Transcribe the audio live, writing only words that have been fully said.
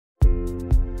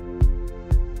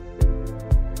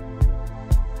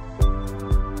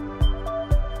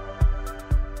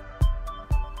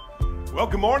Well,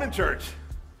 good morning, church.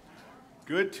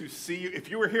 Good to see you.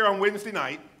 If you were here on Wednesday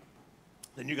night,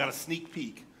 then you got a sneak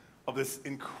peek of this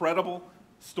incredible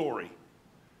story.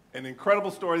 An incredible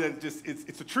story that just,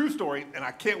 it's a true story, and I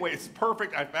can't wait. It's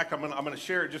perfect. In fact, I'm gonna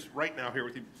share it just right now here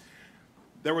with you.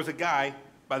 There was a guy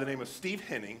by the name of Steve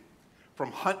Henning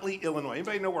from Huntley, Illinois.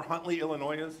 Anybody know where Huntley,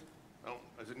 Illinois is?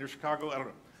 Is it near Chicago? I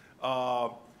don't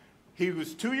know. He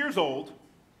was 2 years old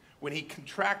when he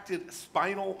contracted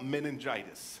spinal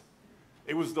meningitis.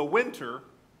 It was the winter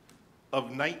of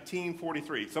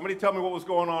 1943. Somebody tell me what was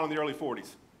going on in the early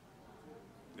 40s.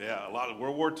 Yeah, a lot of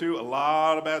World War II, a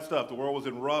lot of bad stuff. The world was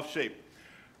in rough shape.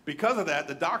 Because of that,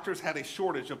 the doctors had a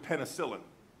shortage of penicillin.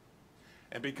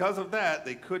 And because of that,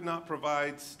 they could not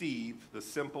provide Steve the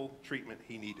simple treatment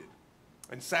he needed.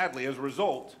 And sadly, as a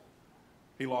result,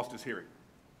 he lost his hearing.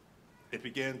 It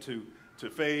began to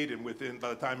fade, and by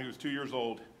the time he was 2 years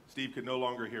old, Steve could no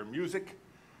longer hear music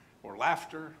or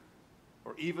laughter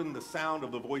or even the sound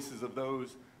of the voices of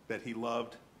those that he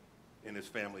loved in his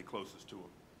family closest to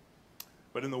him.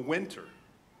 But in the winter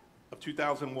of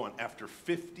 2001, after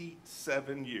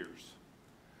 57 years,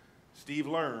 Steve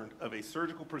learned of a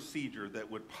surgical procedure that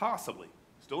would possibly,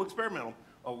 still experimental,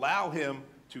 allow him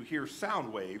to hear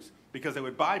sound waves because they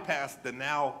would bypass the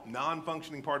now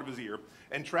non-functioning part of his ear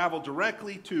and travel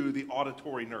directly to the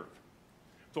auditory nerve.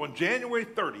 So on January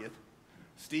 30th,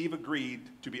 Steve agreed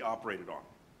to be operated on.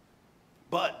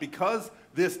 But because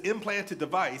this implanted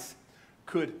device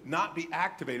could not be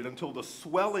activated until the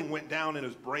swelling went down in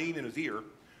his brain and his ear,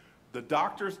 the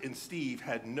doctors and Steve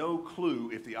had no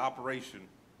clue if the operation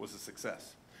was a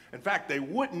success. In fact, they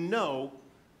wouldn't know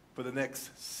for the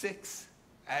next 6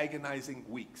 agonizing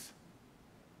weeks.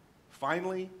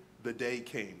 Finally, the day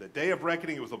came. The day of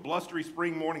reckoning. It was a blustery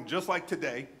spring morning just like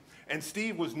today, and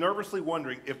Steve was nervously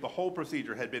wondering if the whole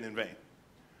procedure had been in vain.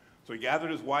 So he gathered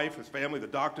his wife, his family, the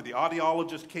doctor, the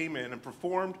audiologist came in and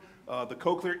performed the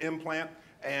cochlear implant,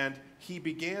 and he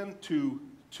began to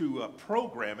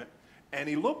program it, and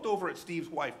he looked over at Steve's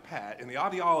wife, Pat, and the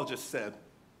audiologist said,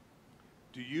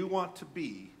 "Do you want to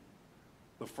be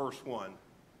the first one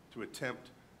to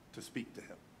attempt to speak to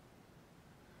him?"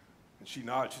 And she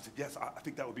nodded. She said, "Yes, I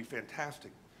think that would be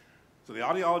fantastic." So the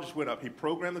audiologist went up, he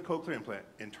programmed the cochlear implant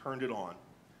and turned it on,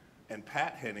 and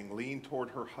Pat Henning leaned toward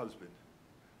her husband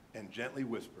and gently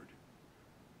whispered,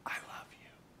 "I love you."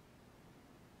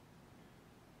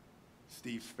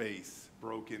 Steve's face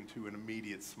broke into an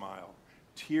immediate smile.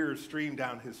 Tears streamed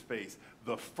down his face.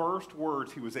 The first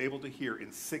words he was able to hear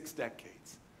in 6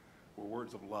 decades were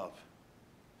words of love,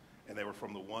 and they were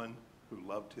from the one who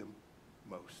loved him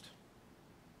most.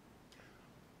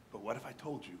 But what if I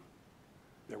told you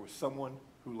there was someone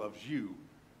who loves you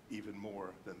even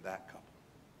more than that couple?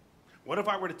 What if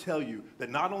I were to tell you that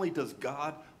not only does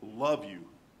God love you,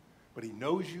 but he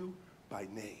knows you by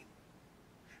name?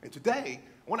 And today,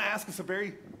 I want to ask us a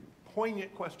very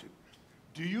poignant question.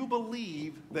 Do you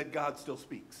believe that God still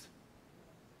speaks?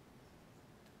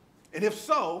 And if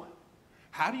so,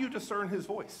 how do you discern his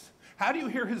voice? How do you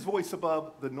hear his voice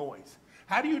above the noise?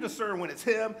 How do you discern when it's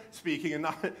him speaking and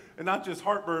not just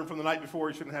heartburn from the night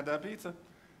before he shouldn't have that pizza?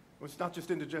 It's not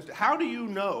just indigestion. How do you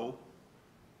know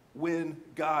when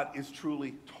God is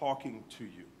truly talking to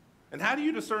you? And how do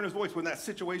you discern his voice when that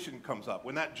situation comes up,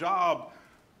 when that job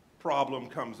problem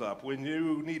comes up, when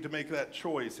you need to make that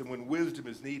choice and when wisdom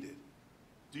is needed?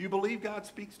 Do you believe God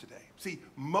speaks today? See,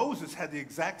 Moses had the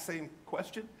exact same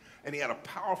question, and he had a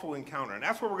powerful encounter. And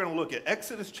that's what we're going to look at.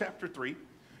 Exodus chapter 3. If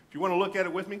you want to look at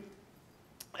it with me,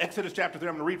 Exodus chapter 3,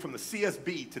 I'm going to read from the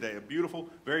CSB today, a beautiful,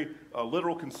 very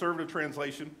literal, conservative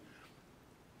translation.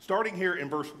 Starting here in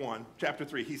verse 1, chapter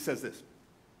 3, he says this.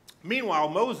 "Meanwhile,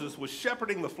 Moses was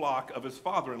shepherding the flock of his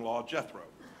father-in-law, Jethro,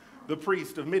 the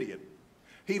priest of Midian.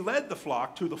 He led the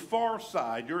flock to the far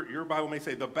side," your Bible may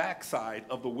say the backside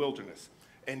of the wilderness,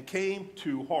 "and came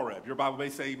to Horeb." Your Bible may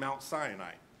say Mount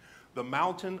Sinai, the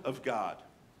mountain of God.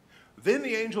 Then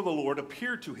the angel of the Lord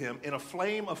appeared to him in a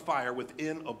flame of fire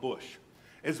within a bush.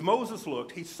 As Moses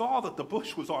looked, he saw that the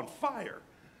bush was on fire,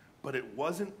 but it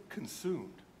wasn't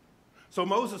consumed. So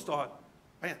Moses thought,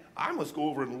 "Man, I must go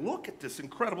over and look at this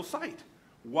incredible sight.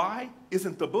 Why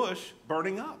isn't the bush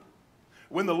burning up?"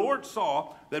 When the Lord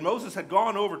saw that Moses had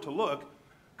gone over to look,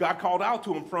 God called out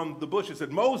to him from the bush and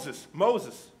said, "Moses,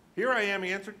 Moses." "Here I am,"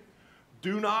 he answered.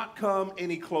 "Do not come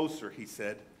any closer," he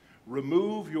said.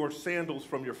 "Remove your sandals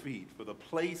from your feet, for the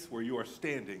place where you are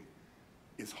standing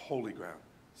is holy ground."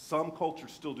 Some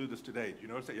cultures still do this today. Do you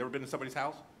notice that? You ever been to somebody's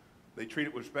house? They treat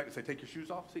it with respect and say, "Take your shoes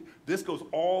off." See, this goes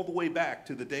all the way back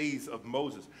to the days of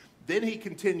Moses. Then he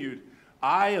continued,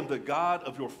 "I am the God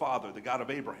of your father, the God of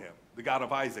Abraham, the God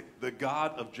of Isaac, the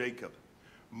God of Jacob.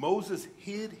 Moses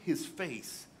hid his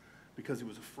face because he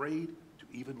was afraid to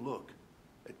even look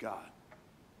at God.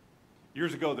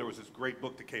 Years ago, there was this great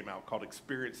book that came out called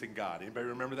Experiencing God. Anybody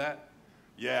remember that?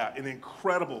 Yeah, an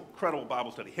incredible, incredible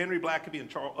Bible study. Henry Blackaby and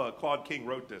Claude King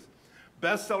wrote this.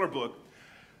 Bestseller book.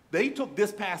 They took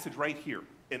this passage right here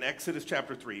in Exodus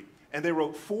chapter 3, and they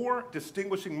wrote 4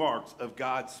 distinguishing marks of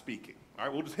God speaking. All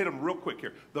right, we'll just hit them real quick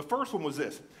here. The first one was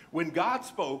this. When God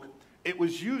spoke, it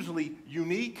was usually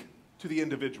unique to the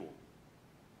individual.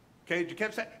 Okay, did you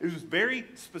catch that? It was very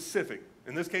specific.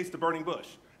 In this case, the burning bush.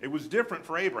 It was different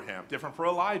for Abraham, different for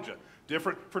Elijah,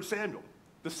 different for Samuel.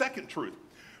 The second truth,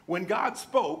 when God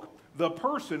spoke, the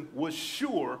person was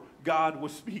sure God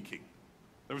was speaking.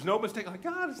 There was no mistake, like,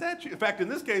 God, is that you? In fact, in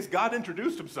this case, God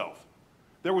introduced himself.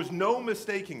 There was no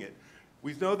mistaking it.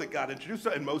 We know that God introduced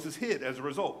it, and Moses hid as a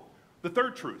result. The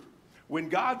third truth, when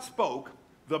God spoke,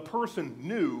 the person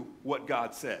knew what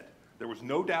God said. There was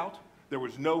no doubt. There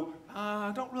was no,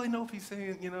 I don't really know if he's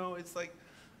saying, it's like,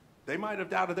 they might have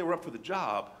doubted they were up for the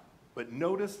job, but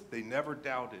notice they never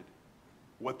doubted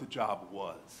what the job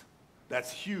was.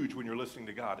 That's huge when you're listening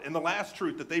to God. And the last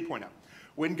truth that they point out,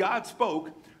 when God spoke,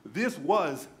 this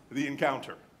was the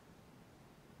encounter.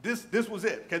 This was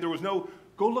it. Okay, there was no,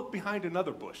 go look behind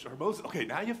another bush. Or Moses, okay,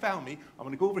 now you found me. I'm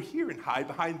going to go over here and hide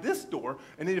behind this door.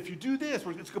 And then if you do this, it's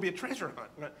going to be a treasure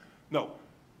hunt. No,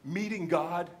 meeting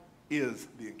God is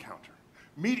the encounter.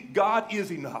 God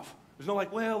is enough. There's no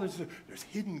like, well, there's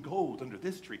hidden gold under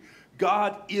this tree.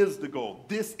 God is the gold.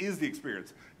 This is the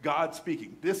experience. God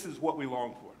speaking. This is what we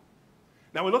long for.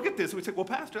 Now we look at this and we say, well,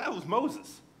 Pastor, that was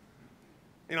Moses.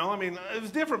 It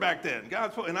was different back then.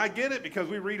 God spoke, and I get it because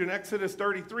we read in Exodus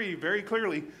 33 very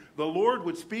clearly, the Lord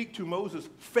would speak to Moses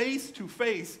face to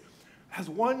face as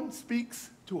one speaks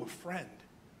to a friend.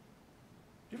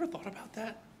 You ever thought about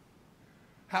that?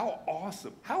 How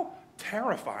awesome, how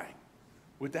terrifying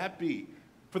would that be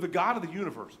for the God of the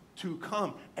universe to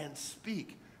come and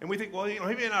speak? And we think, well, he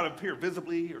may not appear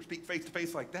visibly or speak face to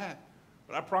face like that,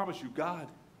 but I promise you, God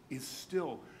is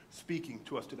still speaking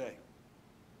to us today.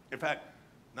 In fact,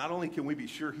 not only can we be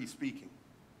sure he's speaking,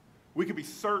 we can be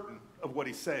certain of what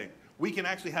he's saying. We can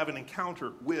actually have an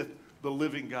encounter with the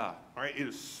living God. All right, it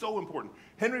is so important.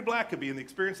 Henry Blackaby, in the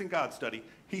Experiencing God study,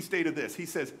 he stated this. He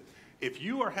says, if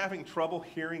you are having trouble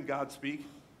hearing God speak,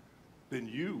 then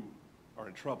you are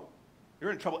in trouble.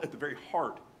 You're in trouble at the very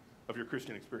heart of your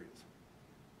Christian experience.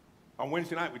 On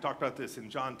Wednesday night, we talked about this in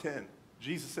John 10.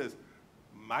 Jesus says,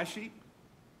 my sheep,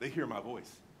 they hear my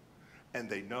voice, and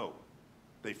they know,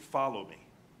 they follow me.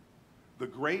 The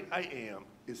great I am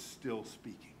is still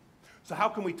speaking. So how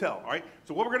can we tell? All right.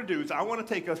 So what we're going to do is I want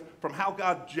to take us from how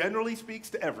God generally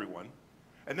speaks to everyone,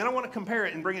 and then I want to compare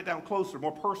it and bring it down closer,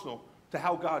 more personal, to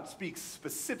how God speaks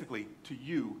specifically to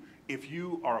you if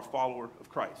you are a follower of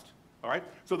Christ. All right.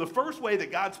 So the first way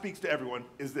that God speaks to everyone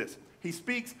is this. He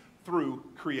speaks through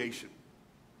creation.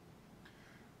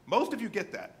 Most of you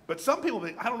get that, but some people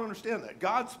think, I don't understand that.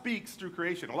 God speaks through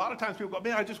creation. A lot of times people go,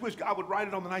 man, I just wish God would write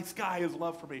it on the night sky, his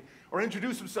love for me, or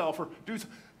introduce himself, or do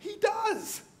something. He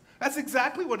does. That's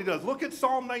exactly what he does. Look at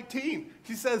Psalm 19.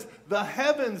 He says, the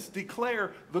heavens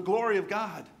declare the glory of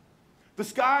God. The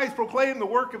skies proclaim the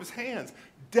work of his hands.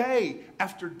 Day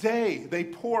after day, they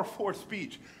pour forth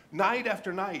speech. Night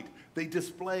after night, they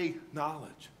display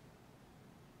knowledge.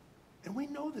 And we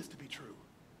know this to be true.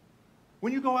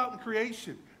 When you go out in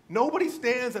creation, nobody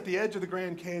stands at the edge of the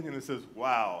Grand Canyon and says,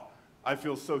 wow, I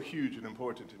feel so huge and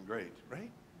important and great,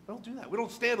 right? We don't do that. We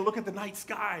don't stand and look at the night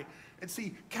sky and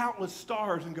see countless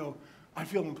stars and go, I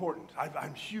feel important.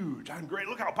 I'm huge. I'm great.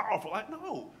 Look how powerful.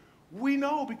 No, we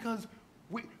know because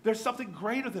there's something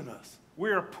greater than us.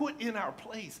 We are put in our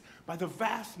place by the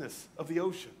vastness of the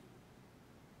ocean,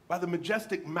 by the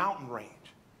majestic mountain range.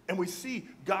 And we see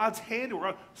God's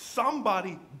handiwork.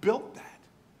 Somebody built that.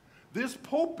 This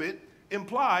pulpit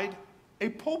implied a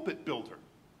pulpit builder,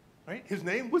 right? His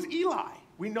name was Eli.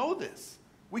 We know this.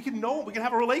 We can know him. We can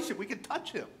have a relationship. We can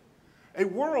touch him. A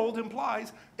world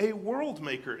implies a world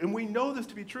maker. And we know this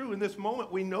to be true. In this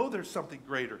moment, we know there's something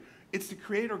greater. It's the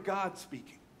Creator God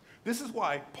speaking. This is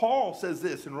why Paul says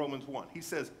this in Romans 1. He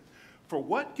says, for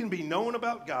what can be known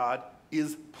about God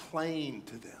is plain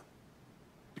to them,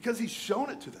 because he's shown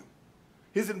it to them.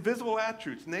 His invisible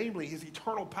attributes, namely his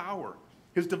eternal power,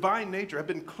 his divine nature, have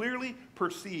been clearly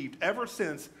perceived ever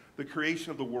since the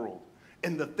creation of the world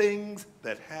and the things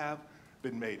that have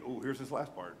been made. Oh, here's this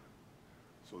last part.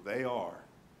 So they are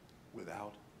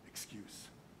without excuse.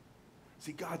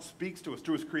 See, God speaks to us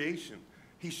through his creation.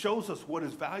 He shows us what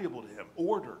is valuable to him.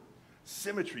 Order,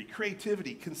 symmetry,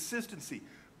 creativity, consistency,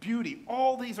 beauty.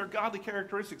 All these are godly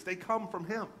characteristics. They come from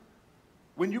him.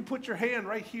 When you put your hand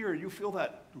right here, you feel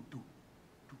that.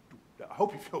 I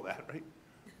hope you feel that, right?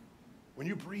 When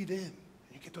you breathe in and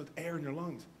you get the air in your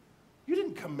lungs, you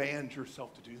didn't command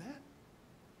yourself to do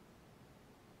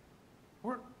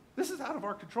that. This is out of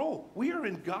our control. We are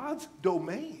in God's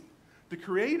domain. The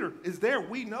Creator is there.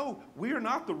 We know we are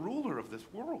not the ruler of this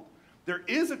world. There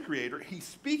is a Creator. He's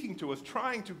speaking to us,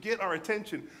 trying to get our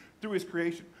attention through his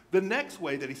creation. The next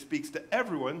way that he speaks to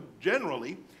everyone,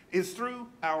 generally, is through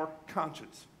our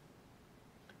conscience.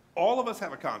 All of us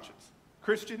have a conscience.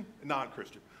 Christian,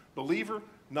 non-Christian. Believer,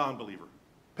 non-believer.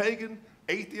 Pagan,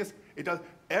 atheist.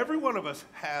 Every one of us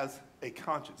has a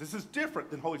conscience. This is different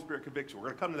than Holy Spirit conviction. We're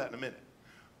going to come to that in a minute.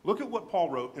 Look at what Paul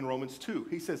wrote in Romans 2.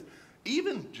 He says,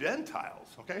 even Gentiles,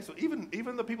 okay, so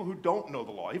even the people who don't know the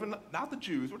law, even not the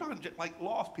Jews, we're talking like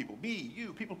lost people, me,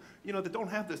 you, people, that don't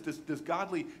have this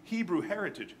godly Hebrew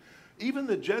heritage. Even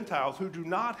the Gentiles who do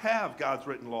not have God's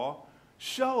written law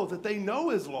show that they know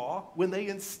his law when they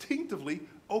instinctively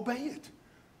obey it,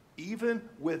 even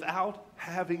without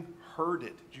having heard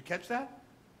it. Did you catch that?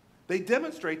 They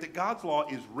demonstrate that God's law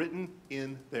is written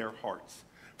in their hearts.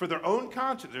 For their own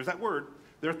conscience, there's that word,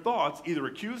 their thoughts either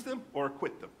accuse them or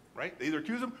acquit them. Right? They either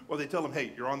accuse them or they tell them,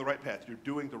 hey, you're on the right path. You're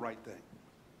doing the right thing.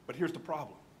 But here's the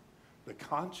problem. The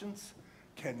conscience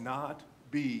cannot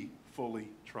be fully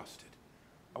trusted.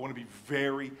 I want to be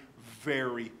very,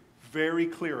 very, very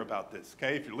clear about this.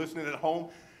 Okay? If you're listening at home,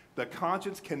 the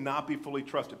conscience cannot be fully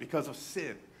trusted because of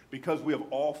sin, because we have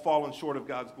all fallen short of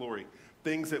God's glory.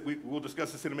 Things that we'll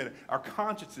discuss this in a minute. Our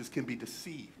consciences can be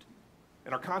deceived.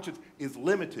 And our conscience is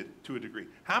limited to a degree.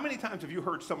 How many times have you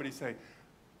heard somebody say,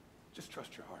 just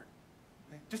trust your heart.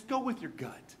 Okay? Just go with your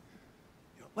gut.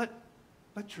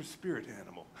 Let your spirit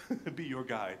animal be your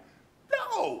guide.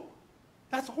 No!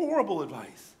 That's horrible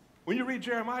advice. When you read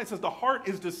Jeremiah, it says the heart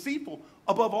is deceitful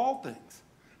above all things.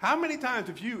 How many times,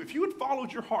 if you had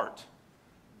followed your heart,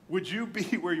 would you be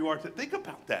where you are today? Think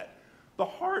about that. The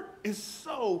heart is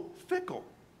so fickle.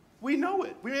 We know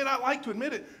it. We may not like to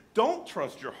admit it. Don't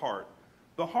trust your heart.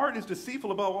 The heart is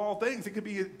deceitful above all things. It can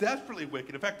be desperately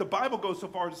wicked. In fact, the Bible goes so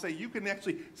far as to say you can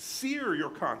actually sear your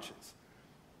conscience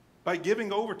by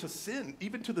giving over to sin,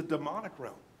 even to the demonic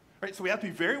realm. Right? So we have to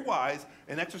be very wise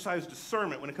and exercise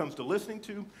discernment when it comes to listening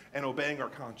to and obeying our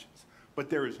conscience. But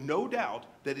there is no doubt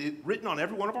that written on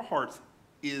every one of our hearts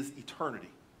is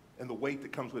eternity and the weight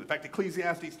that comes with it. In fact,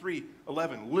 Ecclesiastes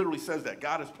 3:11 literally says that.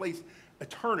 God has placed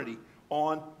eternity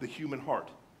on the human heart.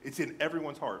 It's in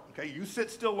everyone's heart. Okay? You sit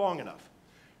still long enough.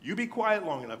 You be quiet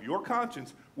long enough, your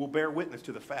conscience will bear witness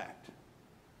to the fact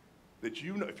that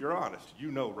you know, if you're honest,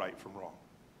 you know right from wrong.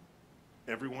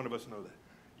 Every one of us know that.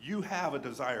 You have a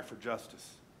desire for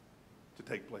justice to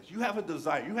take place. You have a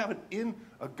desire. You have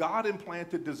a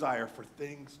God-implanted desire for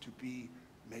things to be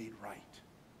made right.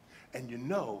 And you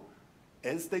know,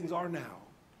 as things are now,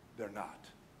 they're not.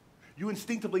 You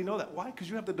instinctively know that. Why? Because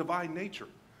you have the divine nature.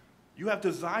 You have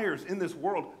desires in this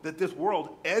world that this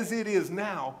world, as it is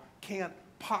now, can't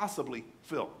possibly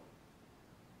fill.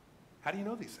 How do you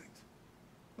know these things?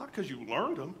 Not because you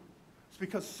learned them. It's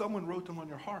because someone wrote them on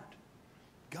your heart.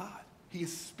 God. He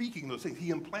is speaking those things.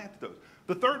 He implanted those.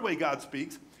 The third way God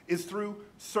speaks is through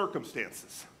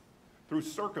circumstances. Through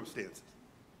circumstances.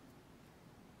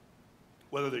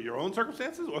 Whether they're your own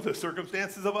circumstances or the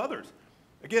circumstances of others.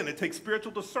 Again, it takes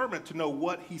spiritual discernment to know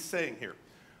what he's saying here.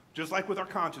 Just like with our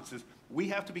consciences, we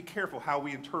have to be careful how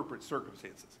we interpret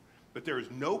circumstances. But there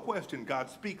is no question God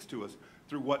speaks to us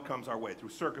through what comes our way, through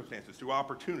circumstances, through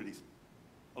opportunities.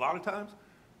 A lot of times,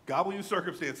 God will use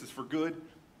circumstances for good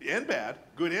and bad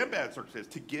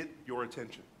circumstances to get your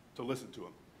attention, to listen to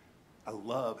him. I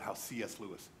love how C.S.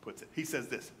 Lewis puts it. He says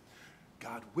this,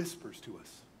 God whispers to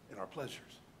us in our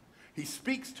pleasures. He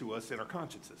speaks to us in our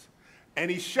consciences. And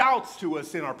he shouts to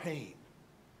us in our pain.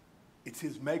 It's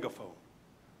his megaphone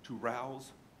to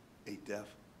rouse a deaf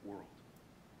world.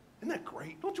 Isn't that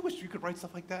great? Don't you wish you could write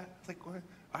stuff like that? It's like, what?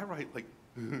 I write like,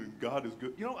 God is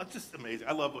good. It's just amazing.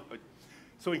 I love it.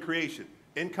 So in creation,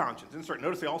 in conscience,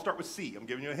 notice they all start with C. I'm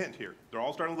giving you a hint here. They're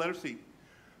all starting with letter C.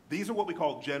 These are what we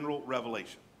call general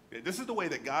revelation. This is the way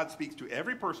that God speaks to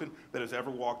every person that has ever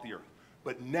walked the earth.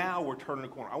 But now we're turning a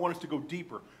corner. I want us to go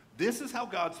deeper. This is how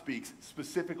God speaks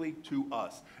specifically to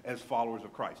us as followers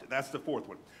of Christ. And that's the fourth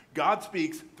one. God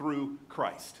speaks through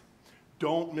Christ.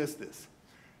 Don't miss this.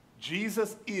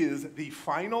 Jesus is the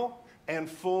final and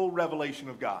full revelation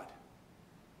of God.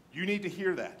 You need to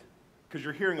hear that because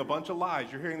you're hearing a bunch of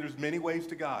lies. You're hearing there's many ways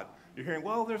to God. You're hearing,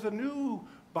 well, there's a new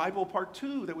Bible part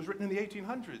 2 that was written in the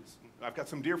 1800s. I've got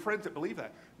some dear friends that believe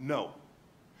that. No.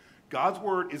 God's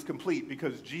word is complete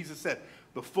because Jesus said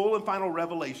the full and final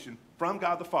revelation from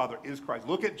God the Father is Christ.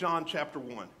 Look at John chapter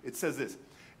 1. It says this,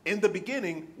 in the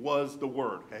beginning was the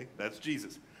Word, okay? That's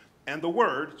Jesus. And the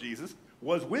Word, Jesus,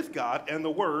 was with God, and the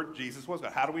Word, Jesus, was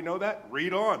God. How do we know that?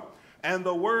 Read on. And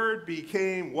the Word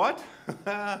became what?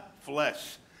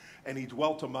 Flesh. And he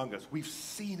dwelt among us. We've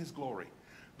seen his glory.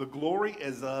 The glory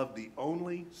is of the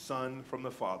only Son from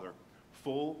the Father,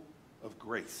 full of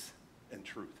grace and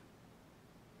truth.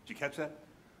 Did you catch that?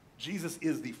 Jesus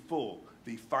is the full,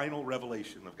 the final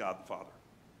revelation of God the Father.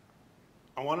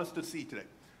 I want us to see today,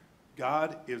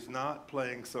 God is not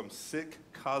playing some sick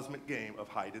cosmic game of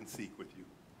hide and seek with you.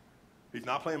 He's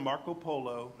not playing Marco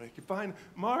Polo. You can find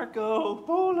Marco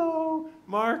Polo,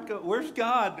 Marco. Where's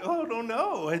God? Oh, I don't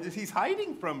know. He's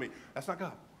hiding from me. That's not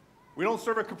God. We don't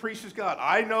serve a capricious God.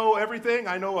 I know everything.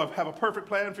 I know I have a perfect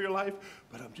plan for your life,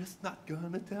 but I'm just not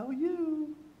going to tell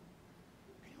you.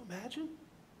 Can you imagine?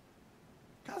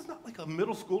 God's not like a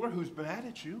middle schooler who's mad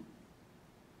at you.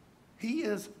 He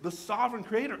is the sovereign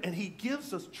creator, and he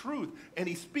gives us truth, and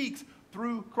he speaks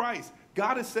through Christ.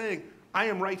 God is saying, I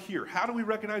am right here. How do we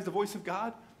recognize the voice of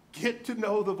God? Get to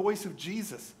know the voice of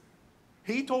Jesus.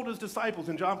 He told his disciples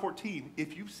in John 14,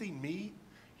 if you've seen me,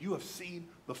 you have seen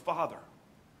the Father.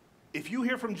 If you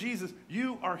hear from Jesus,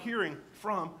 you are hearing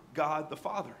from God the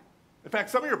Father. In fact,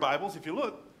 some of your Bibles, if you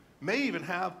look, may even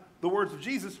have the words of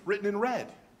Jesus written in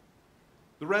red.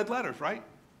 The red letters, right?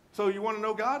 So you want to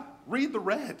know God? Read the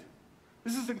red.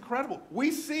 This is incredible. We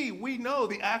know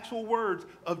the actual words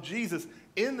of Jesus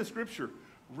in the Scripture.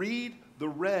 Read the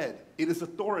red. It is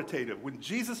authoritative. When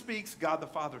Jesus speaks, God the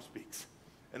Father speaks.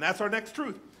 And that's our next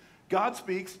truth. God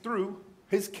speaks through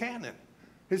his canon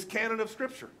of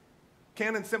Scripture.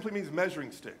 Canon simply means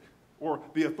measuring stick, or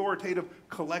the authoritative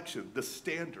collection, the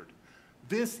standard.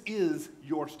 This is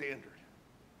your standard.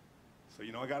 So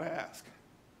I got to ask,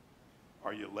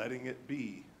 are you letting it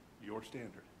be your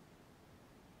standard?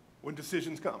 When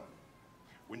decisions come,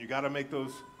 when you got to make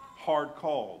those hard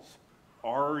calls,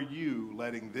 are you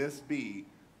letting this be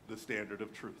the standard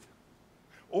of truth?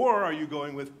 Or are you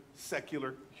going with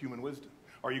secular human wisdom?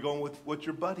 Are you going with what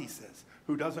your buddy says,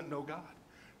 who doesn't know God?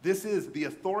 This is the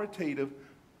authoritative,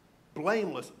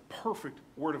 blameless, perfect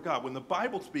Word of God. When the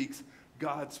Bible speaks,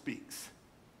 God speaks.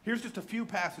 Here's just a few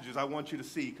passages I want you to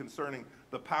see concerning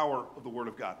the power of the Word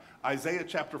of God. Isaiah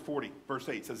chapter 40, verse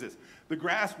 8 says this, the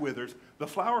grass withers, the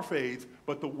flower fades,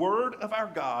 but the word of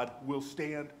our God will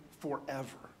stand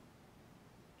forever.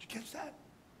 Did you catch that?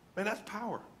 Man, that's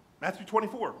power. Matthew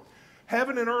 24,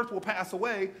 heaven and earth will pass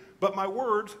away, but my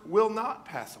words will not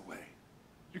pass away.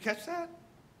 Did you catch that?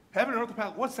 Heaven and earth will pass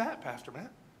away. What's that, Pastor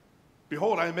Matt?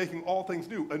 Behold, I am making all things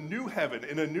new, a new heaven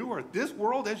and a new earth. This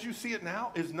world, as you see it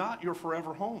now, is not your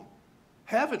forever home.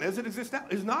 Heaven, as it exists now,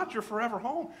 is not your forever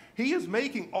home. He is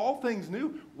making all things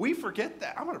new. We forget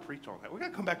that. I'm going to preach on that. We're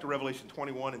going to come back to Revelation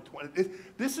 21 and 20.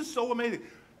 This is so amazing.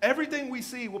 Everything we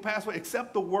see will pass away,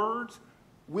 except the words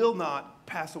will not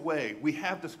pass away. We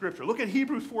have the Scripture. Look at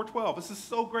Hebrews 4:12. This is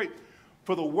so great.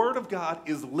 For the Word of God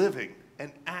is living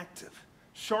and active,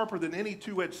 sharper than any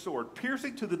two-edged sword,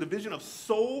 piercing to the division of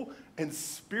soul and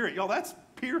spirit. Y'all, that's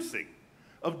piercing.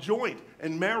 Of joint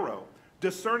and marrow,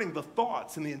 discerning the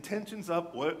thoughts and the intentions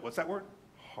of, what's that word?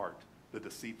 Heart, the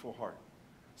deceitful heart.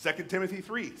 2 Timothy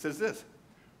 3 says this,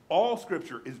 all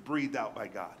Scripture is breathed out by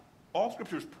God. All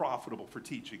Scripture is profitable for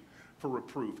teaching, for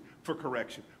reproof, for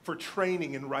correction, for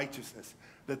training in righteousness,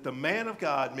 that the man of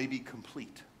God may be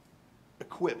complete,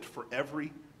 equipped for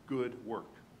every good work.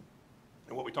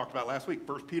 And what we talked about last week,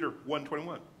 1 Peter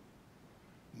 1:21.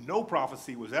 No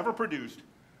prophecy was ever produced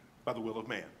by the will of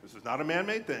man. This is not a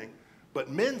man-made thing, but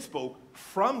men spoke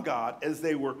from God as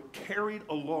they were carried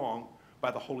along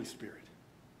by the Holy Spirit.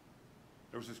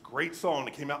 There was this great song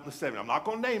that came out in the 70s. I'm not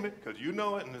going to name it because you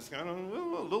know it, and it's kind of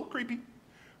a little creepy.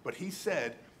 But he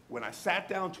said, when I sat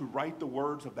down to write the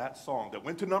words of that song that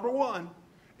went to number 1,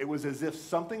 it was as if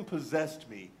something possessed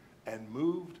me and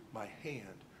moved my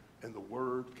hand, and the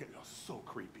word came. It was so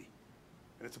creepy.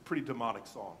 And it's a pretty demonic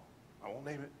song. I won't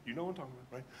name it. You know what I'm talking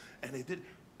about, right? And they did.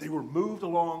 They were moved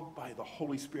along by the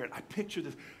Holy Spirit. I picture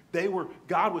this.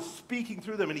 God was speaking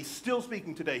through them, and he's still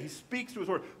speaking today. He speaks through his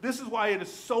word. This is why it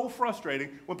is so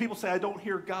frustrating when people say, I don't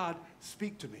hear God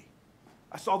speak to me.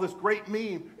 I saw this great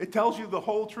meme. It tells you the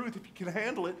whole truth if you can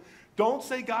handle it. Don't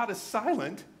say God is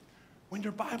silent when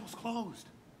your Bible's closed.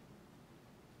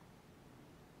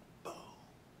 Boom.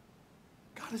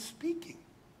 God is speaking.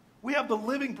 We have the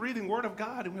living, breathing Word of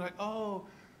God, and we're like, oh,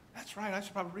 that's right, I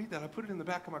should probably read that. I put it in the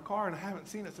back of my car, and I haven't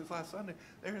seen it since last Sunday.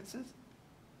 There it says.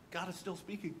 God is still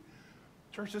speaking.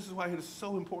 Church, this is why it is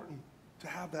so important to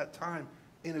have that time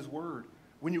in his Word.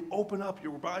 When you open up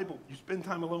your Bible, you spend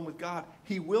time alone with God,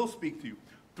 he will speak to you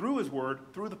through his word,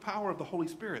 through the power of the Holy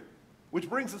Spirit. Which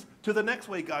brings us to the next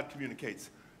way God communicates.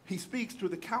 He speaks through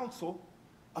the counsel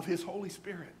of his Holy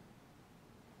Spirit.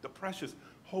 The precious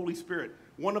Holy Spirit.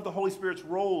 One of the Holy Spirit's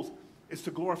roles is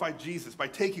to glorify Jesus by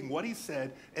taking what he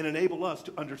said and enable us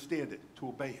to understand it, to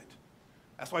obey it.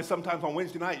 That's why sometimes on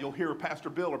Wednesday night you'll hear Pastor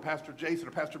Bill or Pastor Jason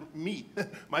or Pastor me,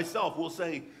 myself, will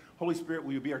say, Holy Spirit,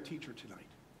 will you be our teacher tonight?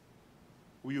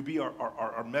 Will you be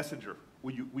our messenger?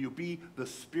 Will you be the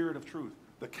Spirit of truth,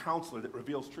 the counselor that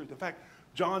reveals truth? In fact,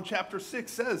 John chapter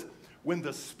 6 says, when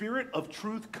the Spirit of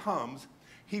truth comes,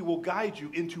 he will guide you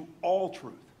into all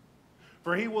truth.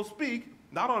 For he will speak,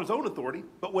 not on his own authority,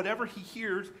 but whatever he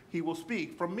hears, he will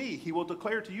speak. From me, he will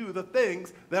declare to you the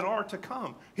things that are to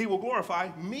come. He will glorify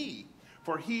me,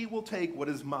 for he will take what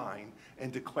is mine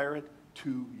and declare it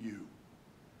to you.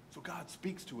 So God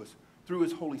speaks to us through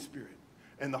his Holy Spirit.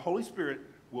 And the Holy Spirit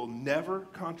will never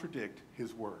contradict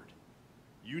his word.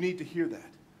 You need to hear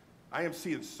that. I am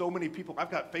seeing so many people. I've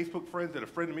got Facebook friends that have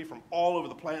friended me from all over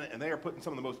the planet, and they are putting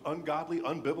some of the most ungodly,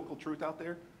 unbiblical truth out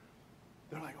there.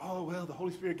 They're like, oh, well, the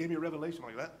Holy Spirit gave me a revelation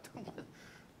like that.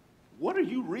 What are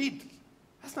you reading?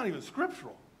 That's not even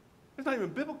scriptural. It's not even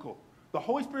biblical. The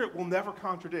Holy Spirit will never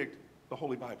contradict the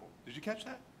Holy Bible. Did you catch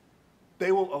that?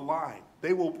 They will align.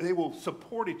 They will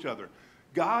support each other.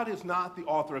 God is not the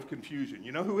author of confusion.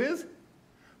 You know who is?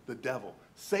 The devil.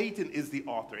 Satan is the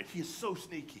author, and he is so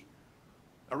sneaky.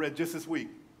 I read just this week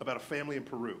about a family in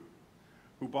Peru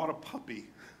who bought a puppy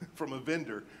from a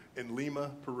vendor in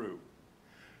Lima, Peru.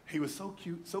 He was so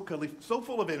cute, so cuddly, so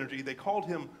full of energy, they called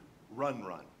him Run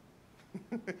Run.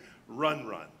 Run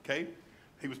Run, okay?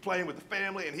 He was playing with the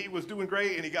family, and he was doing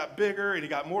great, and he got bigger, and he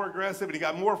got more aggressive, and he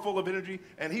got more full of energy,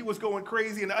 and he was going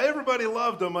crazy, and everybody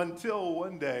loved him until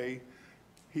one day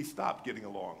he stopped getting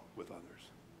along with others.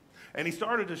 And he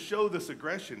started to show this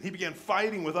aggression. He began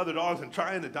fighting with other dogs and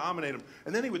trying to dominate them.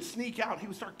 And then he would sneak out. He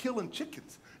would start killing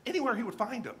chickens anywhere he would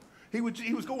find them. He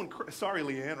was going, sorry,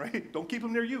 Leanne, right? Don't keep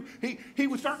them near you. He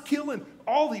would start killing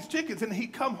all these chickens, and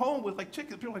he'd come home with like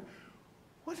chickens. People were like,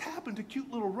 what happened to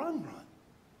cute little Run Run?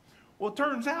 Well, it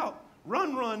turns out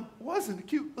Run Run wasn't a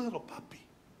cute little puppy.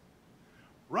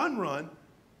 Run Run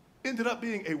ended up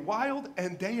being a wild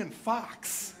Andean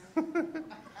fox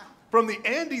from the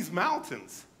Andes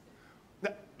Mountains.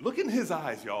 Now, look in his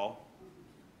eyes, y'all.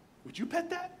 Would you pet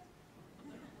that?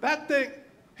 That thing,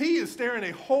 he is staring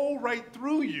a hole right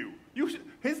through you.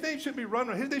 His name shouldn't be Run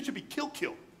Run. His name should be Kill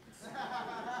Kill.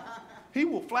 He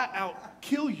will flat out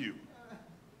kill you.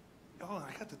 Oh,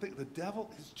 I got to think, the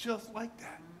devil is just like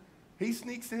that. He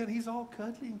sneaks in, he's all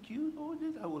cuddly and cute. Oh,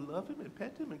 I will love him and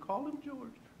pet him and call him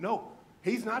George. No,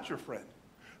 he's not your friend.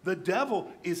 The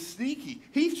devil is sneaky.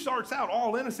 He starts out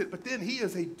all innocent, but then he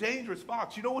is a dangerous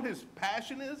fox. You know what his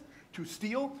passion is? To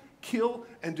steal, kill,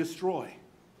 and destroy.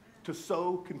 To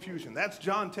sow confusion. That's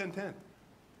John 10:10.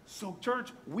 So,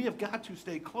 church, we have got to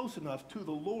stay close enough to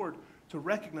the Lord to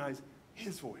recognize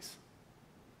his voice,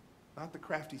 not the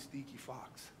crafty, sneaky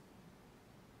fox.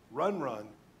 Run Run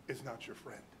is not your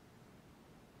friend.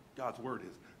 God's word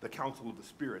is the counsel of the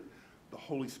Spirit, the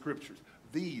Holy Scriptures.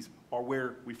 These are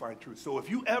where we find truth. So if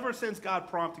you ever sense God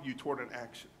prompting you toward an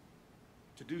action,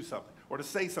 to do something, or to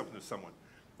say something to someone,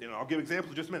 I'll give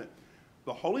examples in just a minute.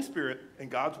 The Holy Spirit and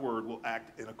God's word will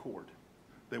act in accord.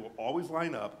 They will always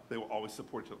line up. They will always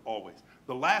support each other, always.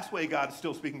 The last way God is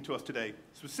still speaking to us today,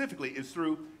 specifically, is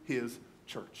through his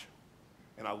church.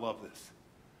 And I love this.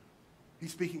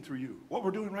 He's speaking through you. What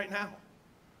we're doing right now.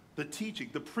 The teaching,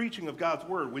 the preaching of God's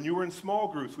word. When you were in small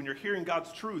groups, when you're hearing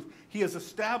God's truth, he has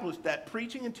established that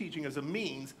preaching and teaching as a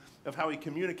means of how he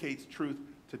communicates truth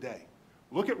today.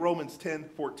 Look at Romans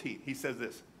 10:14. He says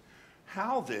this,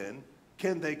 how then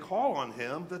can they call on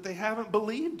him that they haven't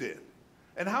believed in?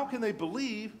 And how can they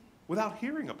believe without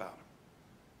hearing about him?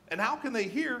 And how can they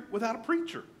hear without a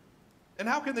preacher? And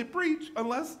how can they preach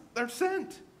unless they're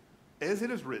sent? As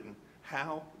it is written,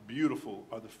 how beautiful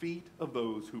are the feet of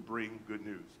those who bring good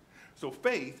news. So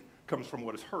faith comes from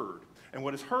what is heard, and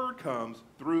what is heard comes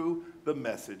through the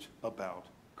message about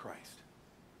Christ.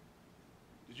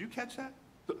 Did you catch that?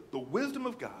 The wisdom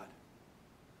of God.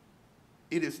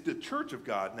 It is the church of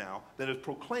God now that is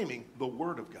proclaiming the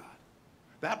word of God.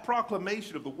 That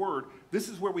proclamation of the word, this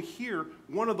is where we hear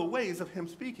one of the ways of him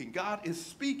speaking. God is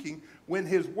speaking when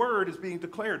his word is being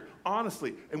declared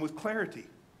honestly and with clarity.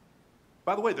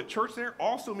 By the way, the church there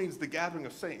also means the gathering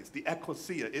of saints, the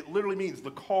ecclesia. It literally means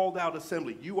the called out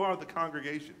assembly. You are the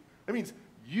congregation. That means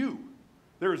you.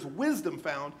 There is wisdom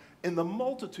found in the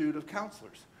multitude of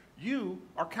counselors. You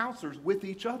are counselors with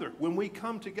each other when we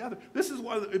come together. This is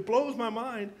why it blows my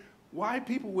mind why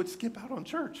people would skip out on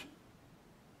church.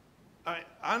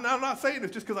 I'm not saying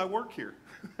it's just because I work here.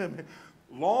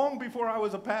 Long before I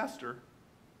was a pastor,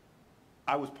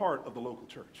 I was part of the local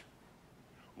church.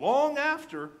 Long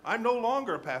after, I'm no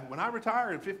longer a pastor. When I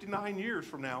retire in 59 years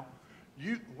from now,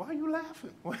 why are you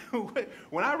laughing?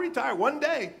 When I retire, one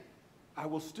day, I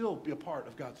will still be a part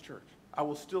of God's church. I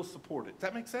will still support it. Does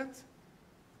that make sense?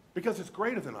 Because it's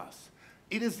greater than us.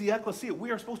 It is the ecclesia.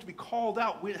 We are supposed to be called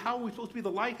out. How are we supposed to be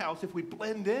the lighthouse if we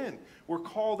blend in? We're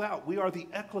called out. We are the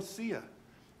ecclesia.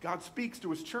 God speaks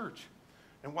to his church.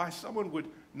 And why someone would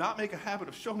not make a habit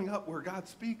of showing up where God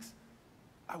speaks,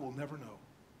 I will never know.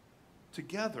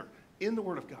 Together, in the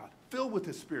Word of God, filled with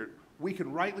his Spirit, we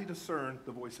can rightly discern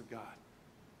the voice of God.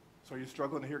 So are you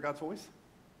struggling to hear God's voice?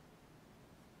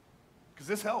 Because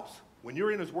this helps. When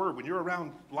you're in his Word, when you're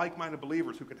around like-minded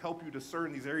believers who can help you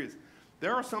discern these areas,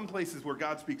 there are some places where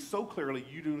God speaks so clearly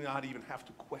you do not even have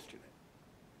to question it.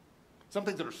 Some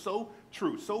things that are so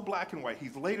true, so black and white,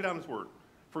 he's laid it out in his Word.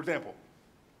 For example,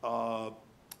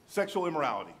 sexual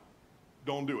immorality,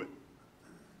 don't do it.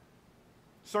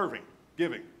 Serving,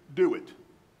 giving, do it.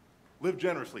 Live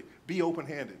generously, be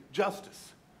open-handed.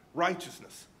 Justice,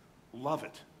 righteousness, love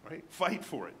it, right? Fight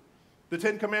for it. The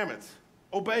 10 Commandments,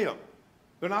 obey them.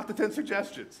 They're not the 10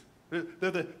 suggestions.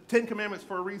 They're the 10 Commandments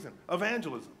for a reason.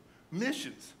 Evangelism,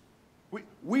 missions.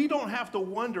 We don't have to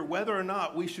wonder whether or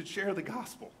not we should share the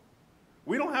gospel.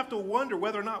 We don't have to wonder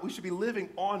whether or not we should be living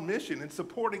on mission and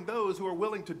supporting those who are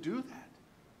willing to do that.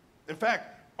 In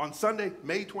fact, on Sunday,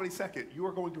 May 22nd, you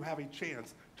are going to have a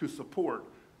chance to support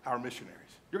our missionaries.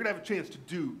 You're going to have a chance to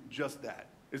do just that.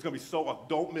 It's going to be so awesome.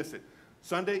 Don't miss it.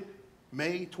 Sunday,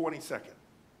 May 22nd.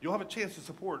 You'll have a chance to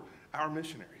support our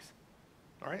missionaries.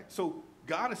 All right? So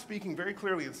God is speaking very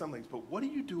clearly in some things, but what do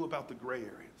you do about the gray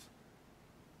areas?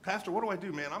 Pastor, what do I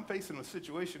do, man? I'm facing a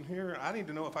situation here. I need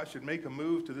to know if I should make a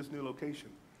move to this new location.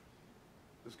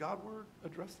 Does God's word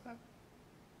address that?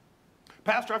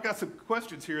 Pastor, I've got some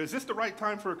questions here. Is this the right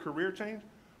time for a career change?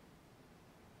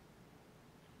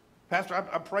 Pastor,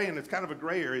 I'm praying it's kind of a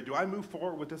gray area. Do I move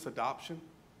forward with this adoption?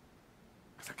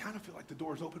 Because I kind of feel like the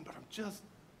door's open, but I'm just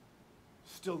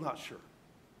still not sure.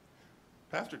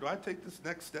 Pastor, do I take this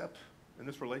next step in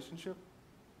this relationship?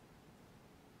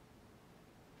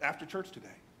 After church today.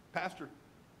 Pastor,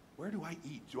 where do I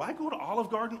eat? Do I go to Olive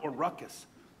Garden or Ruckus?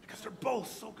 Because they're both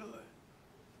so good.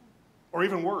 Or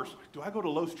even worse, do I go to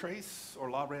Los Tres or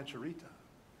La Rancherita?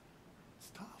 It's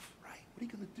tough, right? What are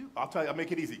you going to do? I'll tell you, I'll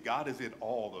make it easy. God is in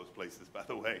all those places, by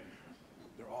the way.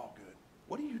 They're all good.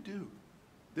 What do you do?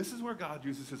 This is where God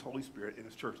uses his Holy Spirit in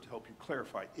his church to help you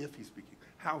clarify if he's speaking,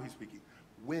 how he's speaking,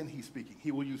 when he's speaking.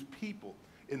 He will use people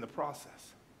in the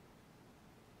process.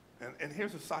 And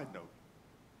here's a side note.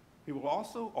 He will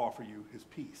also offer you his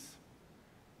peace.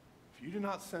 If you do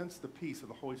not sense the peace of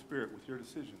the Holy Spirit with your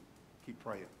decision, keep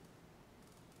praying.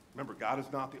 Remember, God is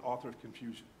not the author of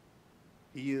confusion.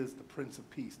 He is the Prince of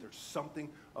Peace. There's something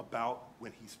about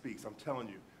when he speaks. I'm telling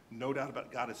you, no doubt about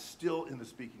it, God is still in the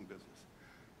speaking business.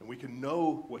 And we can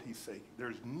know what he's saying.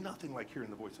 There's nothing like hearing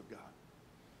the voice of God.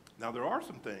 Now, there are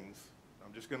some things,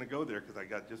 I'm just going to go there because I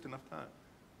got just enough time.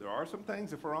 There are some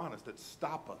things, if we're honest, that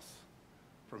stop us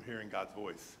from hearing God's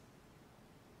voice.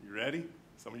 You ready?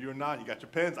 Some of you are not. You got your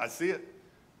pens. I see it.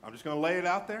 I'm just going to lay it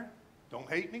out there. Don't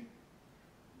hate me.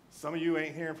 Some of you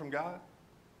ain't hearing from God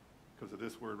because of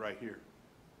this word right here.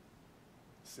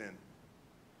 Sin.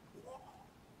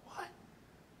 What?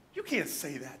 You can't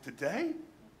say that today.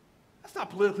 That's not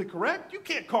politically correct. You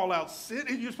can't call out sin.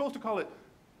 You're supposed to call it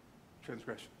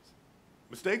transgressions.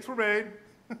 Mistakes were made,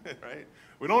 right?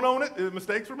 We don't own it.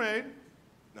 Mistakes were made.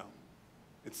 No,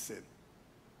 it's sin.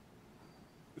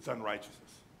 It's unrighteousness.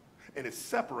 And it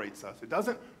separates us. It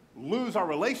doesn't lose our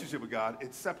relationship with God.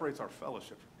 It separates our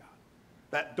fellowship from God.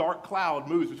 That dark cloud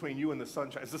moves between you and the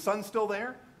sunshine. Is the sun still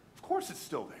there? Of course it's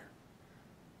still there.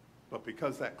 But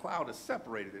because that cloud has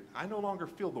separated it, I no longer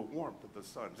feel the warmth of the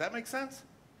sun. Does that make sense?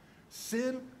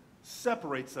 Sin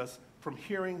separates us from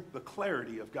hearing the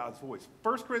clarity of God's voice.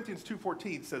 1 Corinthians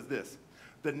 2:14 says this,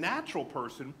 the natural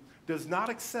person does not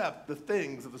accept the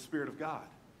things of the Spirit of God.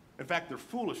 In fact, they're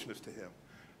foolishness to him.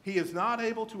 He is not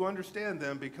able to understand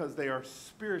them because they are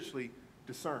spiritually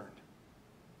discerned.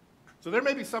 So there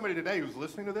may be somebody today who's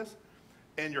listening to this,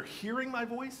 and you're hearing my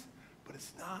voice, but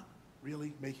it's not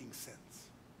really making sense.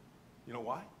 You know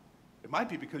why? It might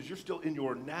be because you're still in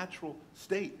your natural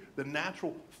state, the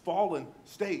natural fallen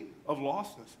state of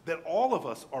lostness, that all of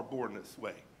us are born this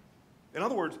way. In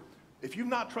other words, if you've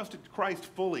not trusted Christ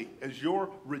fully as your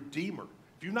Redeemer,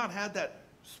 if you've not had that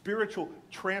spiritual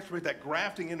transformation, that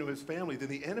grafting into his family, then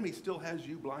the enemy still has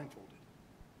you blindfolded.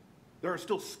 There are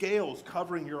still scales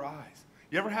covering your eyes.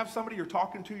 You ever have somebody you're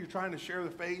talking to, you're trying to share the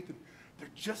faith, and they're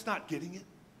just not getting it?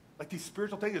 Like these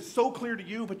spiritual things, it's so clear to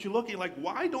you, but you're looking like,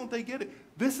 why don't they get it?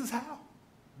 This is how.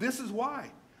 This is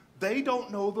why. They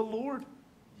don't know the Lord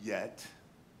yet.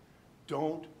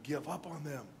 Don't give up on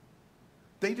them.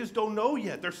 They just don't know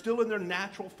yet. They're still in their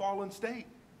natural fallen state.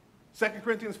 2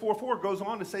 Corinthians 4:4 goes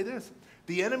on to say this.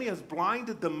 The enemy has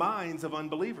blinded the minds of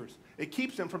unbelievers. It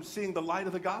keeps them from seeing the light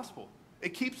of the gospel.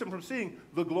 It keeps them from seeing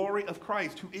the glory of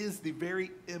Christ, who is the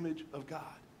very image of God.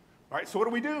 All right, so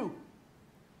what do?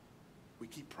 We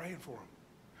keep praying for them.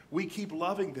 We keep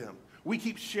loving them. We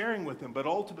keep sharing with them. But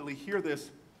ultimately, hear this.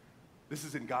 This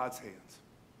is in God's hands.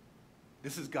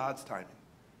 This is God's timing.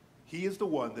 He is the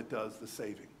one that does the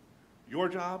saving. Your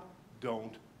job,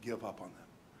 don't give up on them.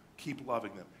 Keep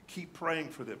loving them. Keep praying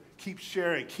for them. Keep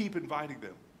sharing. Keep inviting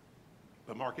them.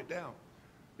 But mark it down.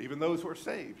 Even those who are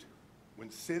saved, when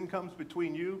sin comes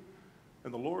between you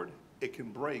and the Lord, it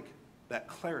can break that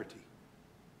clarity,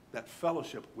 that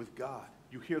fellowship with God.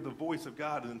 You hear the voice of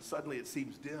God, and then suddenly it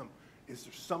seems dim. Is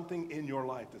there something in your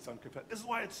life that's unconfessed? This is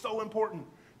why it's so important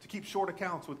to keep short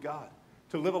accounts with God,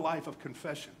 to live a life of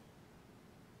confession.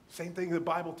 Same thing the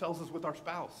Bible tells us with our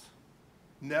spouse.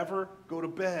 Never go to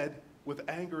bed with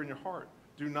anger in your heart.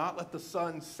 Do not let the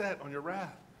sun set on your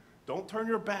wrath. Don't turn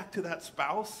your back to that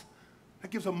spouse.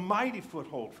 That gives a mighty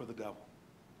foothold for the devil.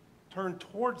 Turn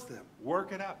towards them.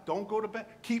 Work it out. Don't go to bed.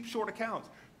 Keep short accounts.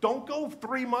 Don't go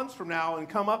 3 months from now and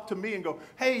come up to me and go,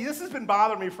 hey, this has been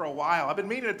bothering me for a while. I've been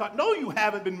meaning to talk. No, you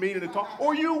haven't been meaning to talk,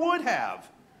 or you would have.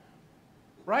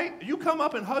 Right? You come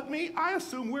up and hug me, I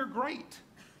assume we're great.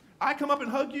 I come up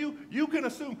and hug you, you can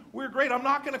assume we're great. I'm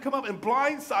not going to come up and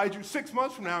blindside you 6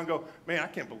 months from now and go, man, I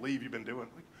can't believe you've been doing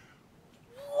it. Like,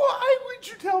 why would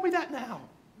you tell me that now?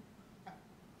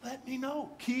 Let me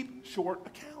know. Keep short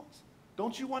accounts.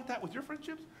 Don't you want that with your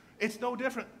friendships? It's no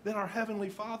different than our Heavenly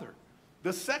Father.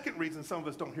 The second reason some of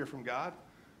us don't hear from God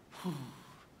is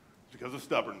because of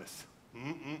stubbornness.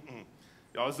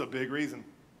 Y'all, this is a big reason.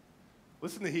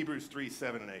 Listen to Hebrews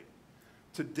 3:7-8.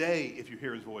 Today, if you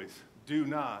hear his voice, do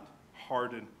not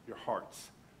harden your hearts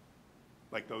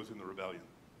like those in the rebellion.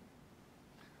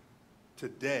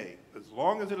 Today, as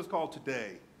long as it is called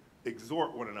today,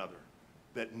 exhort one another,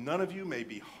 that none of you may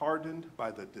be hardened by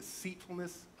the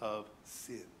deceitfulness of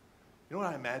sin. You know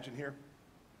what I imagine here?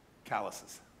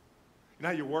 Calluses. You know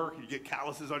how you work, you get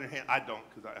calluses on your hand? I don't,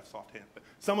 because I have soft hands. But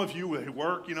some of you at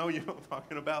work, you know what I'm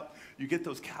talking about? You get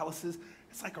those calluses.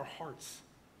 It's like our hearts.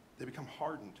 They become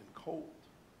hardened and cold.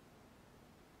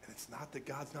 And it's not that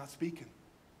God's not speaking.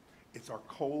 It's our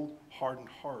cold, hardened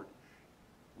heart.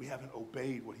 We haven't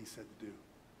obeyed what he said to do.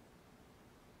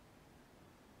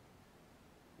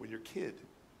 When you're a kid,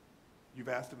 you've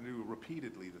asked them to do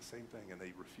repeatedly the same thing, and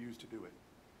they refuse to do it.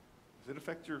 Does it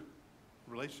affect your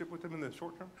relationship with them in the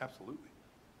short term? Absolutely.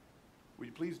 Will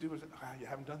you please do it? You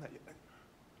haven't done that yet.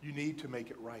 You need to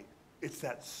make it right. It's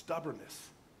that stubbornness.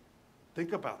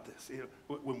 Think about this. You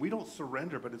know, when we don't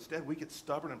surrender, but instead we get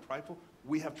stubborn and prideful,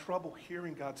 we have trouble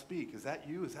hearing God speak. Is that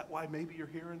you? Is that why maybe you're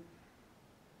hearing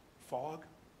fog,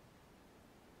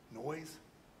 noise,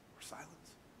 or silence?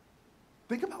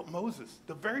 Think about Moses,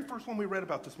 the very first one we read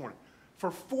about this morning. For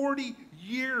 40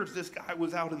 years, this guy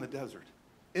was out in the desert,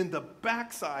 in the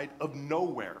backside of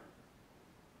nowhere.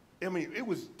 I mean, it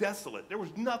was desolate. There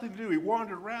was nothing to do. He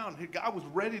wandered around. God was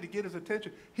ready to get his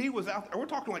attention. He was out there. We're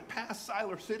talking like past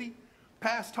Siler City,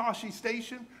 past Tashi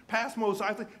Station, past Mos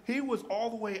Eisley. He was all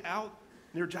the way out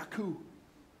near Jakku.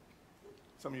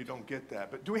 Some of you don't get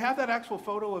that. But do we have that actual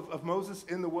photo of Moses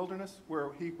in the wilderness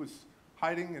where he was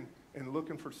hiding and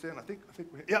looking for sin? I think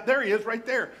yeah, there he is right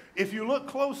there. If you look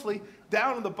closely,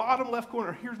 down in the bottom left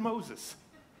corner, here's Moses.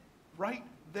 Right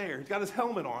there. He's got his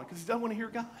helmet on because he doesn't want to hear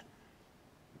God.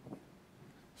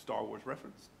 Star Wars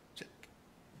reference? Check.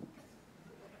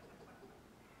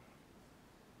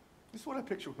 This is what I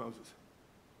picture with Moses.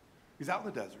 He's out in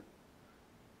the desert,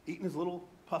 eating his little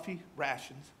puffy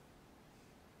rations,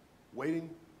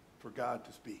 waiting for God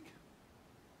to speak.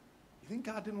 You think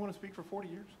God didn't want to speak for 40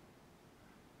 years?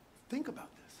 Think about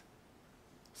this.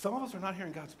 Some of us are not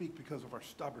hearing God speak because of our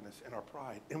stubbornness and our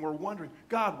pride, and we're wondering,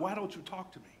 God, why don't you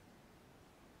talk to me?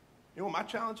 You know what my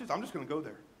challenge is? I'm just going to go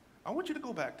there. I want you to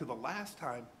go back to the last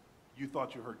time you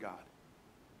thought you heard God.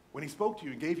 When he spoke to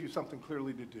you and gave you something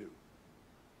clearly to do.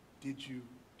 Did you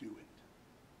do it?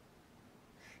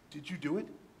 Did you do it?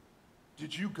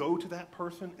 Did you go to that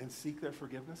person and seek their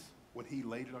forgiveness when he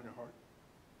laid it on your heart?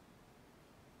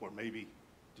 Or maybe,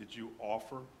 did you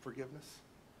offer forgiveness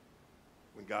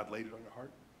when God laid it on your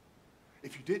heart?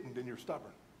 If you didn't, then you're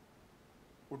stubborn.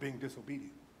 We're being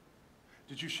disobedient.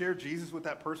 Did you share Jesus with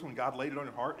that person when God laid it on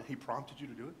your heart and he prompted you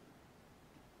to do it?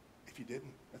 if you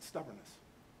didn't, that's stubbornness.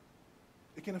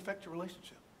 It can affect your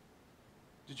relationship.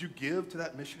 Did you give to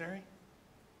that missionary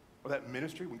or that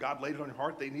ministry when God laid it on your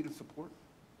heart they needed support?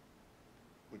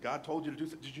 When God told you to do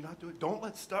something, did you not do it? Don't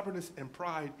let stubbornness and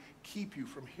pride keep you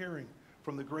from hearing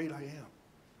from the great I am.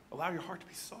 Allow your heart to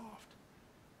be soft.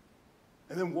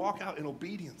 And then walk out in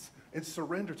obedience and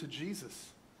surrender to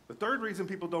Jesus. The third reason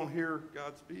people don't hear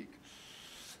God speak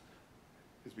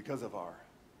is because of our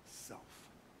self.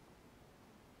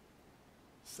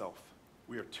 Self.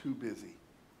 We are too busy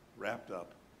wrapped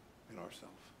up in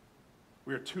ourselves.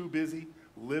 We are too busy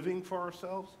living for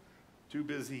ourselves, too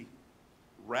busy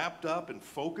wrapped up and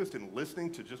focused and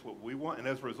listening to just what we want, and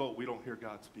as a result, we don't hear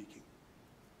God speaking.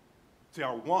 See,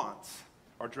 our wants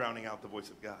are drowning out the voice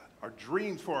of God. Our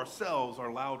dreams for ourselves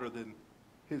are louder than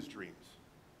his dreams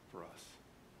for us.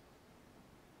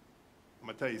 I'm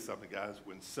going to tell you something, guys.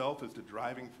 When self is the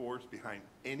driving force behind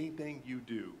anything you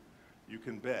do, you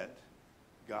can bet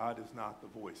God is not the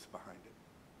voice behind it.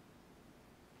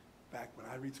 In fact, when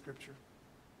I read Scripture,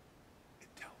 it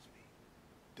tells me,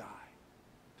 die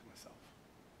to myself.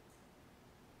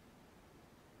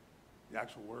 The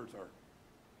actual words are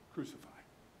crucify.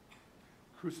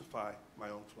 Crucify my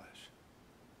own flesh.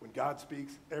 When God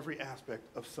speaks, every aspect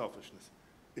of selfishness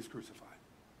is crucified.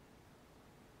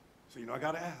 So, I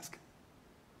got to ask,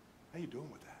 how you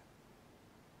doing with that?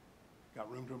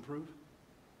 Got room to improve?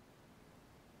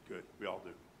 Good, we all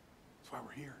do. That's why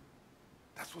we're here.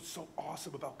 That's what's so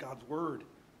awesome about God's word.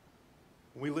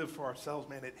 When we live for ourselves,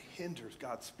 man, it hinders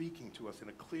God speaking to us in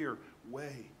a clear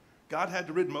way. God had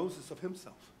to rid Moses of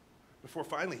himself before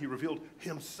finally he revealed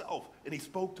himself, and he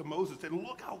spoke to Moses, and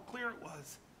look how clear it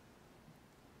was.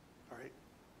 All right,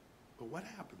 but what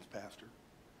happens, Pastor,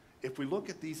 if we look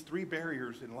at these three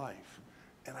barriers in life,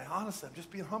 and I'm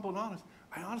just being humble and honest,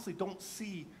 I honestly don't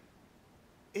see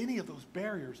any of those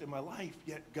barriers in my life,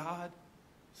 yet God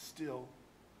still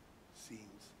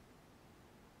seems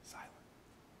silent.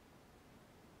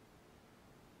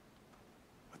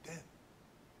 What then?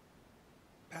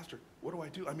 Pastor, what do I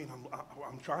do? I mean,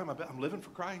 I'm trying my best. I'm living for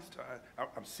Christ.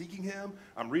 I'm seeking him.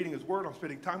 I'm reading his word. I'm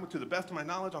spending time with, to the best of my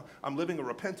knowledge. I'm living a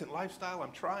repentant lifestyle.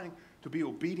 I'm trying to be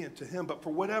obedient to him. But for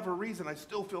whatever reason, I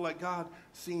still feel like God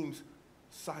seems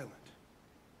silent.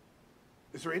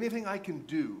 Is there anything I can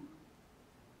do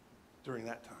during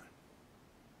that time?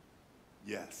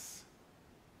 Yes.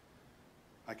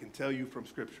 I can tell you from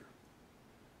Scripture,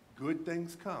 good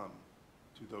things come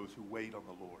to those who wait on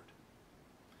the Lord.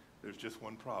 There's just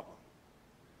one problem.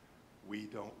 We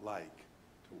don't like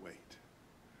to wait,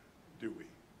 do we?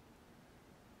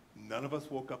 None of us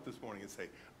woke up this morning and say,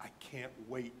 I can't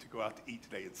wait to go out to eat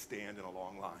today and stand in a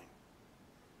long line.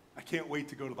 I can't wait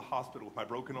to go to the hospital with my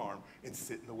broken arm and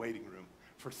sit in the waiting room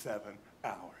for 7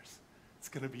 hours. It's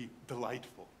going to be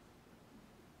delightful.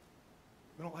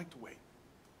 We don't like to wait.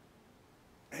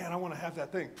 Man, I want to have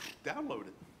that thing. Download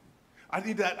it. I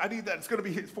need that. It's going to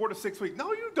be 4 to 6 weeks.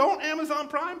 No, you don't. Amazon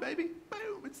Prime, baby.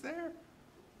 Boom, it's there.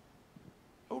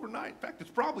 Overnight. In fact, it's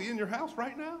probably in your house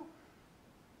right now.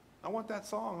 I want that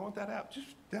song. I want that app. Just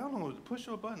download it. Push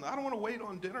a button. I don't want to wait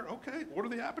on dinner. Okay, order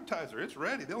the appetizer. It's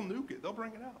ready. They'll nuke it. They'll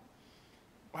bring it out.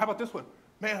 Well, how about this one?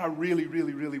 Man, I really,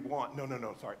 really, really want.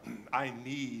 No, sorry. I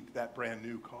need that brand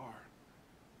new car.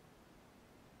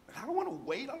 And I don't want to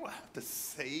wait. I don't have to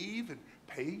save and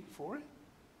pay for it.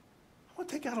 I want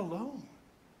to take out a loan.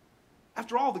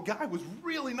 After all, the guy was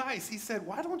really nice. He said,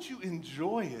 why don't you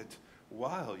enjoy it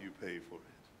while you pay for it?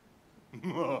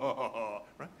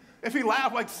 Right? If he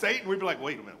laughed like Satan, we'd be like,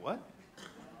 wait a minute, what?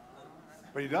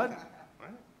 But he doesn't.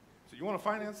 Right? So you want to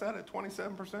finance that at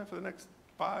 27% for the next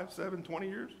 5, 7, 20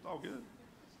 years? It's all good.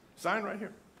 Sign right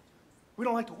here. We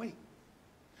don't like to wait.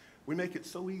 We make it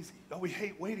so easy. Oh, we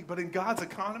hate waiting. But in God's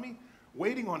economy,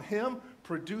 waiting on him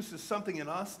produces something in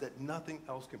us that nothing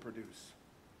else can produce.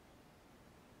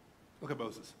 Look at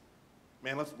Moses.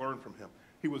 Man, let's learn from him.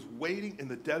 He was waiting in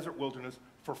the desert wilderness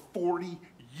for 40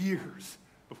 years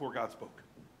before God spoke.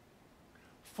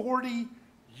 40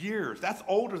 years. That's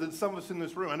older than some of us in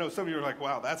this room. I know some of you are like,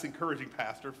 wow, that's encouraging,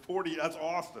 Pastor. 40, that's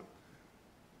awesome.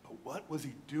 But what was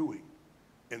he doing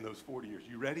in those 40 years?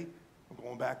 You ready? I'm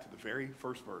going back to the very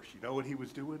first verse. You know what he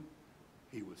was doing?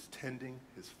 He was tending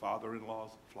his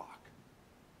father-in-law's flock.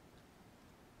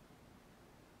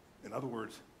 In other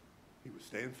words, he was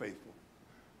staying faithful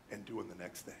and doing the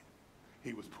next thing.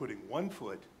 He was putting one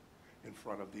foot in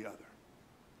front of the other.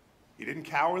 He didn't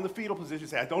cower in the fetal position and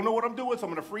say, I don't know what I'm doing, so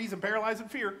I'm going to freeze and paralyze in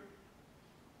fear.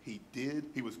 He did.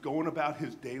 He was going about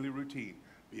his daily routine,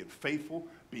 being faithful,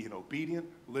 being obedient,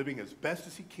 living as best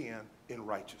as he can in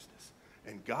righteousness.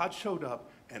 And God showed up,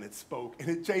 and it spoke, and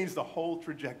it changed the whole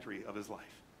trajectory of his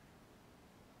life.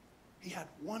 He had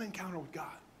one encounter with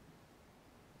God,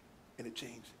 and it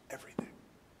changed everything.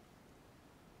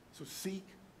 So seek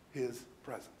his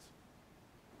presence.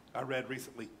 I read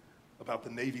recently about the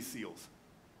Navy SEALs,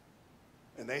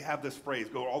 and they have this phrase,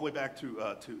 go all the way back to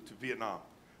Vietnam.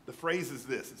 The phrase is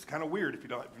this. It's kind of weird if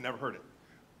you've never heard it.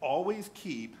 Always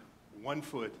keep one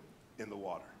foot in the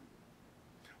water.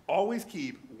 Always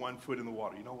keep one foot in the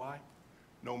water. You know why?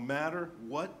 No matter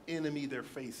what enemy they're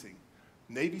facing,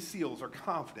 Navy SEALs are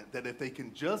confident that if they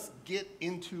can just get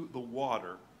into the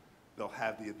water, they'll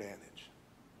have the advantage.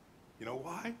 You know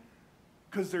why?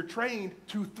 Because they're trained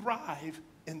to thrive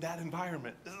in that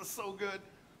environment. This is so good.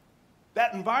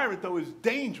 That environment, though, is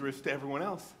dangerous to everyone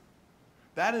else.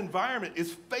 That environment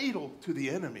is fatal to the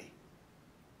enemy.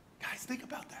 Guys, think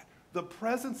about that. The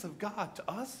presence of God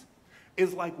to us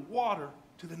is like water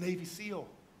to the Navy SEAL.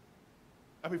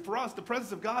 I mean, for us, the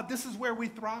presence of God, this is where we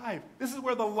thrive. This is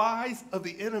where the lies of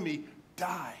the enemy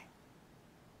die.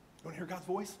 You want to hear God's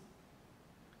voice?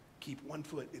 Keep one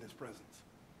foot in his presence.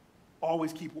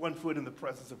 Always keep one foot in the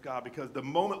presence of God, because the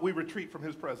moment we retreat from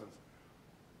his presence,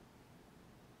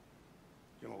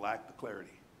 you're going to lack the clarity.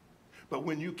 But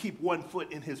when you keep one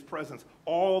foot in his presence,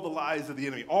 all the lies of the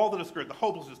enemy, all the discouragement, the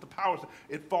hopelessness, the powers,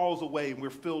 it falls away, and we're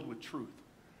filled with truth.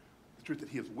 The truth that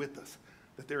he is with us,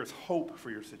 that there is hope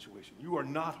for your situation. You are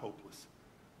not hopeless.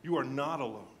 You are not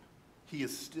alone. He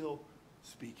is still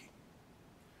speaking.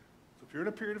 So if you're in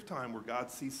a period of time where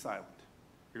God sees silent,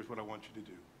 here's what I want you to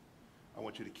do. I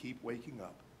want you to keep waking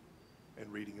up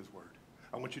and reading his word.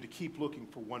 I want you to keep looking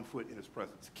for one foot in his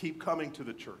presence. Keep coming to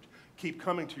the church. Keep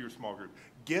coming to your small group.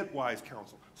 Get wise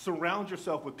counsel. Surround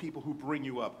yourself with people who bring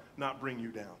you up, not bring you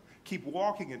down. Keep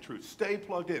walking in truth. Stay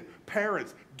plugged in.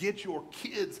 Parents, get your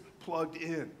kids plugged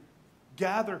in.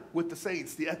 Gather with the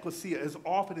saints, the ecclesia, as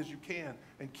often as you can,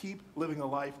 and keep living a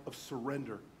life of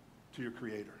surrender to your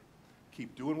Creator.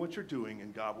 Keep doing what you're doing,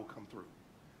 and God will come through.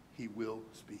 He will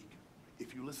speak.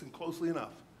 If you listen closely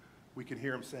enough, we can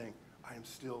hear him saying, I am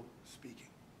still speaking.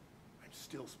 I'm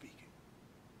still speaking.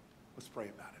 Let's pray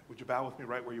about it. Would you bow with me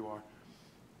right where you are?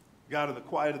 God, in the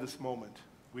quiet of this moment,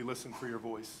 we listen for your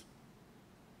voice.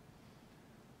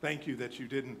 Thank you that you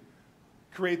didn't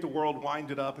create the world,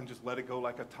 wind it up, and just let it go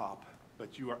like a top,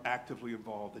 but you are actively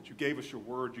involved, that you gave us your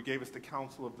word, you gave us the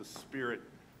counsel of the Spirit,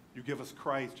 you give us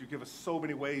Christ, you give us so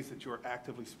many ways that you are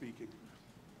actively speaking.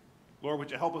 Lord,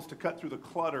 would you help us to cut through the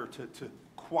clutter, to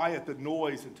quiet the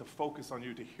noise, and to focus on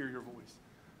you, to hear your voice.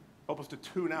 Help us to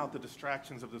tune out the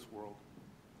distractions of this world.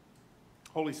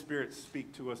 Holy Spirit,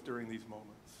 speak to us during these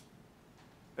moments.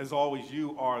 As always,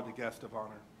 you are the guest of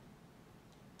honor,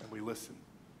 and we listen.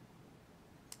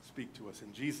 Speak to us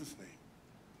in Jesus'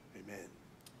 name. Amen.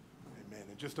 Amen.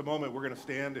 In just a moment, we're going to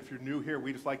stand. If you're new here,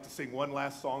 we just like to sing one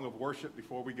last song of worship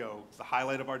before we go. It's the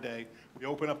highlight of our day. We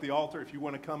open up the altar. If you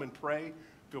want to come and pray,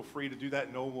 feel free to do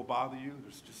that. No one will bother you.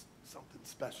 There's just something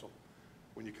special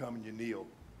when you come and you kneel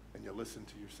and you listen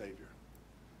to your Savior.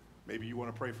 Maybe you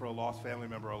want to pray for a lost family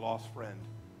member, a lost friend.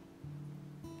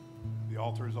 The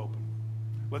altar is open.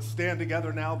 Let's stand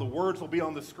together now. The words will be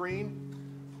on the screen.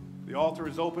 The altar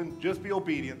is open. Just be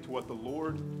obedient to what the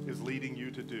Lord is leading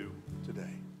you to do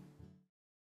today.